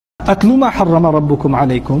أَتْلُ مَا حَرَّمَ رَبُّكُمْ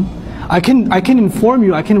عَلَيْكُمْ. I can inform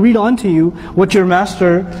you, I can read on to you what your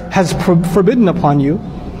master has forbidden upon you.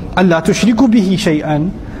 أَلَّا تُشْرِكُوا بِهِ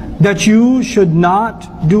شَيْئًا, that you should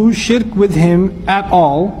not do shirk with him at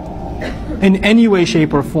all, in any way,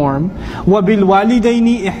 shape or form.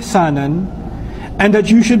 وَبِالْوَالِدَيْنِ إِحْسَانًا, and that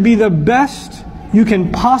you should be the best you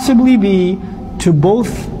can possibly be to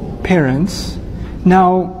both parents.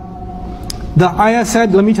 Now, the ayah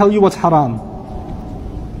said, let me tell you what's haram.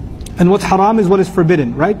 And what's haram is what is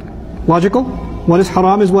forbidden, right? Logical? What is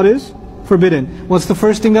haram is what is forbidden. What's the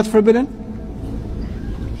first thing that's forbidden?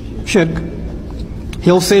 Shirk.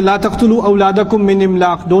 He'll say, لا تقتلوا أولادكم من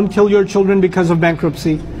إملاق. Don't kill your children because of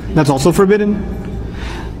bankruptcy. That's also forbidden.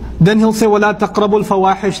 Then he'll say, وَلَا تَقْرَبُوا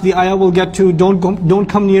الْفَوَاحِشِ. The ayah will get to, don't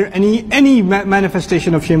come near any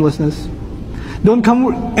manifestation of shamelessness. Don't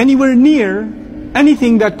come anywhere near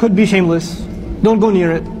anything that could be shameless. Don't go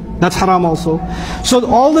near it. That's haram also. So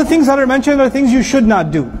all the things that are mentioned are things you should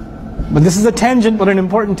not do. But this is a tangent, but an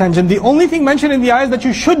important tangent. The only thing mentioned in the ayahs that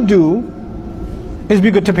you should do is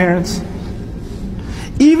be good to parents.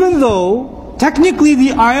 Even though technically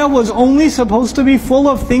the ayah was only supposed to be full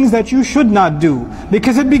of things that you should not do.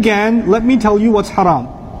 Because it began, let me tell you what's haram.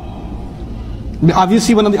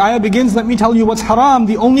 Obviously when the ayah begins, let me tell you what's haram,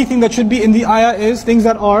 the only thing that should be in the ayah is things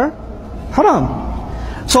that are haram.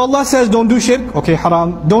 So Allah says, don't do shirk, okay,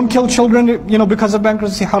 haram. Don't kill children, because of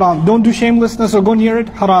bankruptcy, haram. Don't do shamelessness or go near it,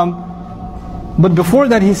 haram. But before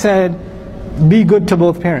that He said, be good to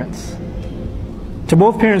both parents. To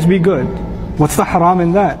both parents be good. What's the haram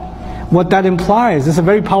in that? What that implies, this is a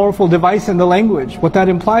very powerful device in the language. What that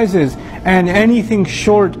implies is, and anything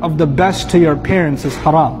short of the best to your parents is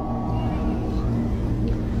haram.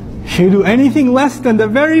 If you do anything less than the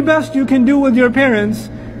very best you can do with your parents,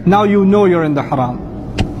 now you know you're in the haram.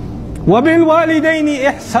 وَبِالْوَالِدَيْنِ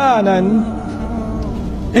إِحْسَانًا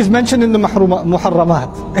is mentioned in the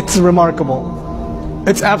muharramat. It's remarkable.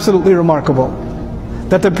 It's absolutely remarkable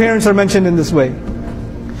that the parents are mentioned in this way.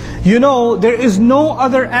 There is no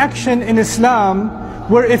other action in Islam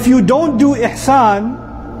where if you don't do ihsan,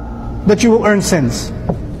 that you will earn sins.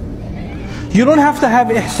 You don't have to have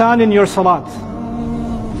ihsan in your salat.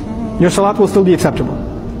 Your salat will still be acceptable.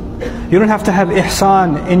 You don't have to have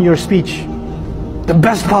ihsan in your speech. The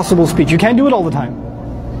best possible speech. You can't do it all the time.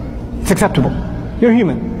 It's acceptable. You're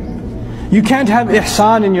human. You can't have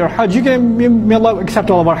ihsan in your hajj. May Allah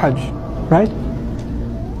accept all of our hajj. Right?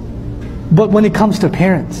 But when it comes to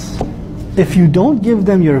parents, if you don't give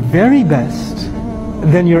them your very best,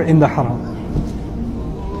 then you're in the haram.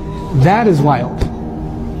 That is wild.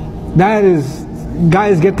 That is,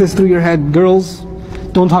 guys, get this through your head. Girls,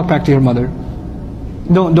 don't talk back to your mother.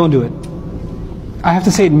 Don't do it. I have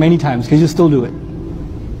to say it many times because you still do it.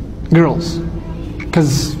 Girls,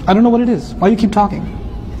 because I don't know what it is. Why do you keep talking?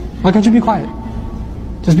 Why can't you be quiet?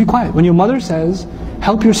 Just be quiet. When your mother says,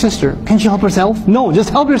 help your sister, can't she help herself? No,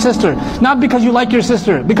 just help your sister. Not because you like your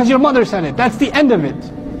sister, because your mother said it. That's the end of it.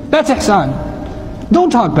 That's ihsan. Don't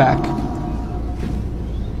talk back.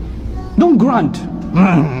 Don't grunt.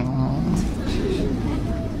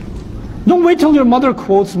 Don't wait till your mother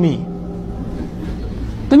quotes me.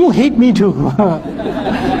 Then you'll hate me too.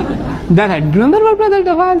 That I remember my brother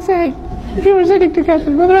Dafan saying, we were sitting together,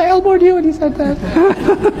 remember I elbowed you when he said that.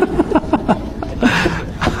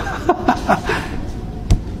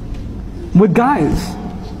 With guys,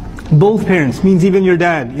 both parents, means even your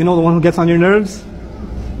dad, the one who gets on your nerves.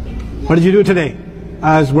 What did you do today?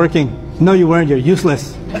 I was working. No, you weren't, you're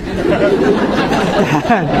useless. Dad,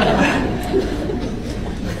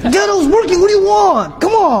 I was working, what do you want?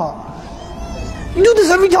 Come on. You do this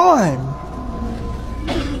every time.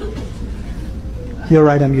 You're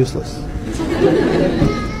right, I'm useless.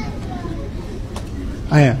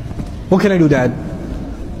 I am. What can I do, Dad?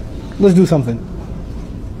 Let's do something.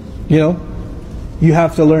 You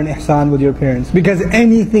have to learn ihsan with your parents. Because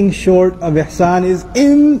anything short of ihsan is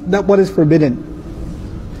in that what is forbidden.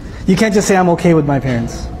 You can't just say, I'm okay with my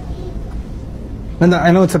parents. And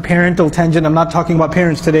I know it's a parental tangent, I'm not talking about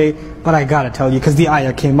parents today, but I gotta tell you, because the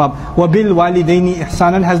ayah came up. وَبِالْوَالِدَيْنِ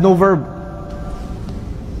إِحْسَانًا has no verb.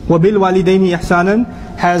 وَبِالْوَالِدَيْنِ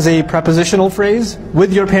إِحْسَانًا has a prepositional phrase,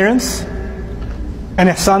 with your parents. And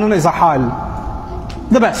ihsanun is a hal,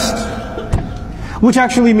 the best. Which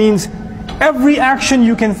actually means, every action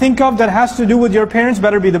you can think of that has to do with your parents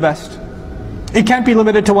better be the best. It can't be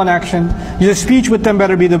limited to one action. Your speech with them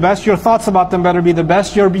better be the best. Your thoughts about them better be the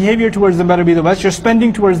best. Your behavior towards them better be the best. Your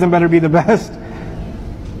spending towards them better be the best.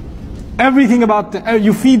 Everything about them.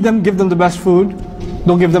 You feed them, give them the best food.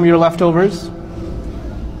 Don't give them your leftovers.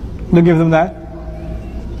 Don't give them that.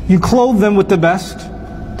 You clothe them with the best.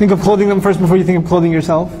 Think of clothing them first before you think of clothing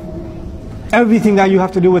yourself. Everything that you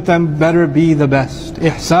have to do with them better be the best.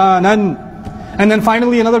 Ihsanan. And then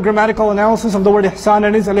finally another grammatical analysis of the word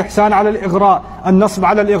ihsanan is al-ihsan ala al-ighra, an-nasb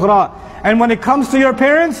ala al-ighra. And when it comes to your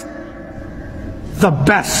parents, the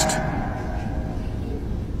best.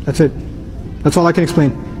 That's it. That's all I can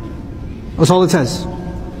explain. That's all it says.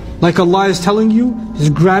 Like Allah is telling you, He's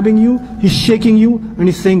grabbing you, He's shaking you, and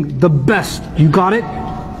He's saying, the best. You got it?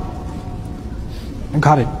 I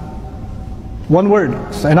got it. One word.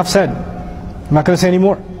 Enough said. I'm not going to say any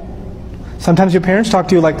more. Sometimes your parents talk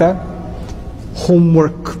to you like that.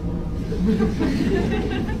 Homework.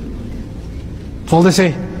 That's all they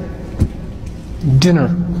say. Dinner.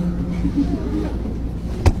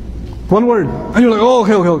 One word. And you're like, oh,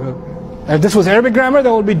 okay. If this was Arabic grammar,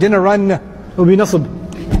 that would be dinner run. It would be nasb.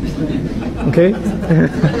 Okay?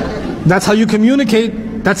 That's how you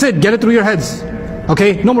communicate. That's it. Get it through your heads.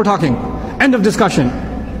 Okay? No more talking. End of discussion.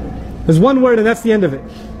 There's one word and that's the end of it.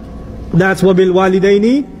 That's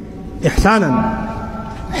وَبِالْوَالِدَيْنِ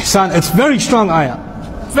إِحْسَانًا. Ihsan. It's very strong ayah.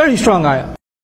 Very strong ayah.